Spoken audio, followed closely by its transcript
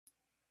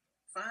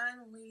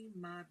Finally,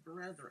 my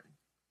brethren.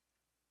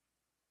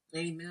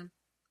 Amen.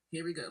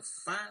 Here we go.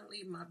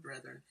 Finally, my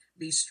brethren,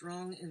 be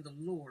strong in the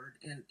Lord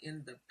and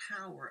in the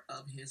power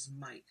of his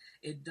might.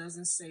 It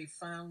doesn't say,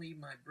 finally,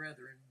 my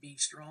brethren, be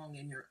strong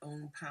in your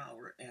own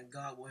power and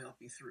God will help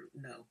you through.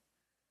 No.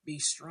 Be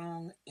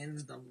strong in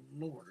the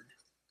Lord.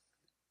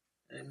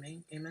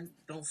 Amen. Amen.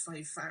 Don't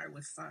fight fire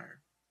with fire.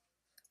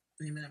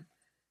 Amen.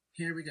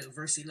 Here we go.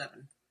 Verse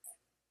 11.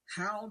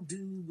 How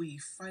do we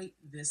fight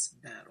this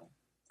battle?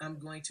 I'm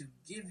going to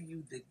give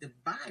you the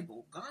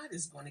Bible. God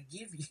is going to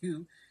give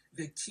you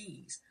the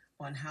keys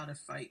on how to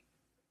fight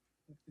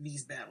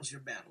these battles, your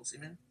battles.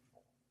 Amen.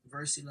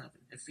 Verse 11,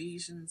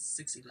 Ephesians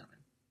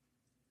 6:11.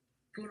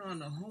 Put on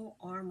the whole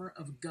armor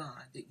of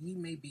God that ye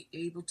may be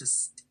able to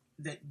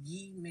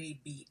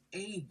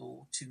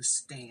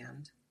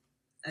stand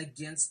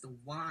against the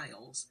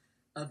wiles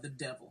of the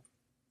devil.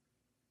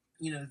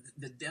 You know,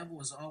 the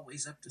devil is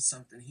always up to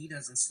something. He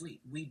doesn't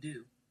sleep. We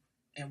do.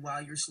 And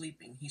while you're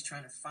sleeping, he's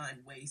trying to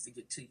find ways to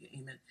get to you.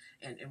 Amen.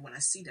 And when I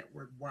see that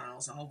word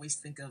wiles, I always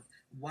think of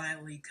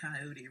Wile E.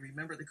 Coyote.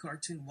 Remember the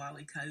cartoon Wile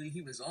E. Coyote?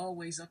 He was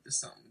always up to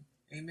something.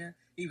 Amen.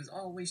 He was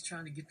always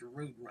trying to get the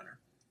road runner.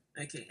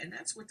 Okay. And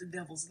that's what the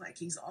devil's like.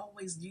 He's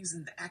always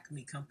using the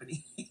Acme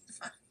company.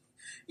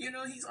 You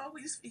know, he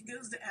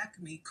goes to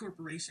Acme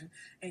Corporation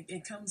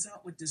and comes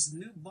out with this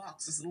new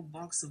box, this little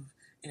box of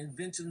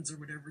inventions or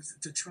whatever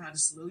to try to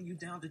slow you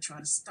down, to try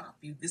to stop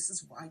you. This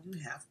is why you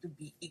have to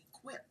be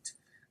equipped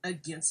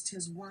against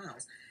his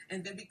wiles.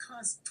 And then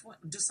because,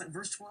 just like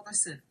verse 12, I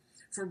said,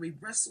 for we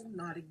wrestle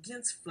not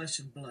against flesh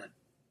and blood,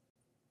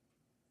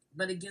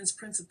 but against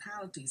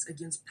principalities,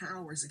 against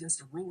powers, against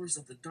the rulers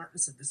of the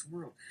darkness of this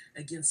world,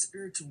 against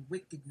spiritual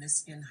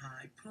wickedness in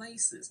high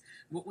places.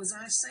 What was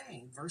I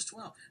saying? Verse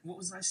 12. What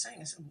was I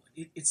saying? I said,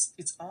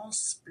 it's all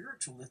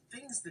spiritual. The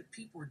things that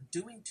people are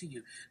doing to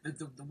you,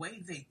 the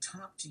way they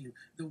talk to you,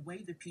 the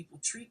way that people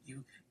treat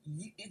you,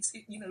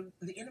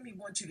 the enemy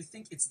wants you to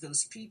think it's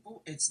those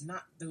people. It's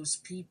not those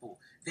people.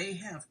 They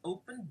have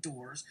open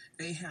doors.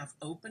 They have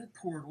open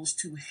portals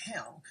to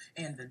hell,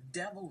 and the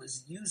devil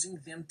is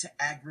using them to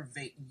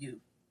aggravate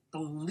you.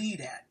 Believe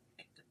that.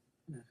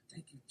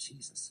 Thank you,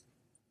 Jesus.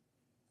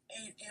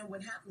 And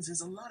what happens is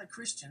a lot of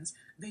Christians,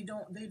 they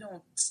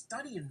don't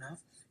study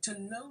enough to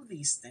know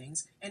these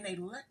things, and they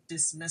let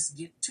this mess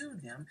get to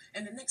them,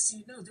 and the next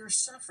thing you know, they're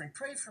suffering.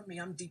 Pray for me,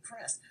 I'm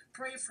depressed.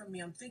 Pray for me,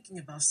 I'm thinking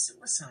about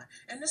suicide.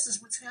 And this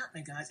is what's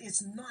happening, guys.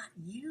 It's not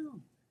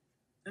you.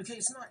 Okay,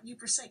 it's not you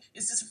per se.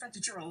 It's just the fact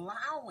that you're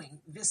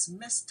allowing this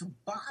mess to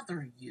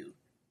bother you.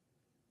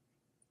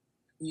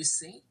 You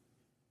see?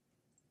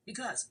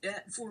 Because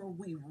for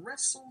we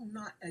wrestle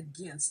not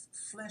against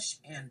flesh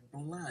and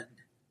blood.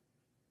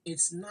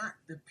 It's not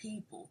the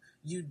people.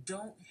 You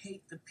don't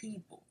hate the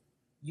people.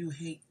 You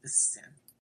hate the sin.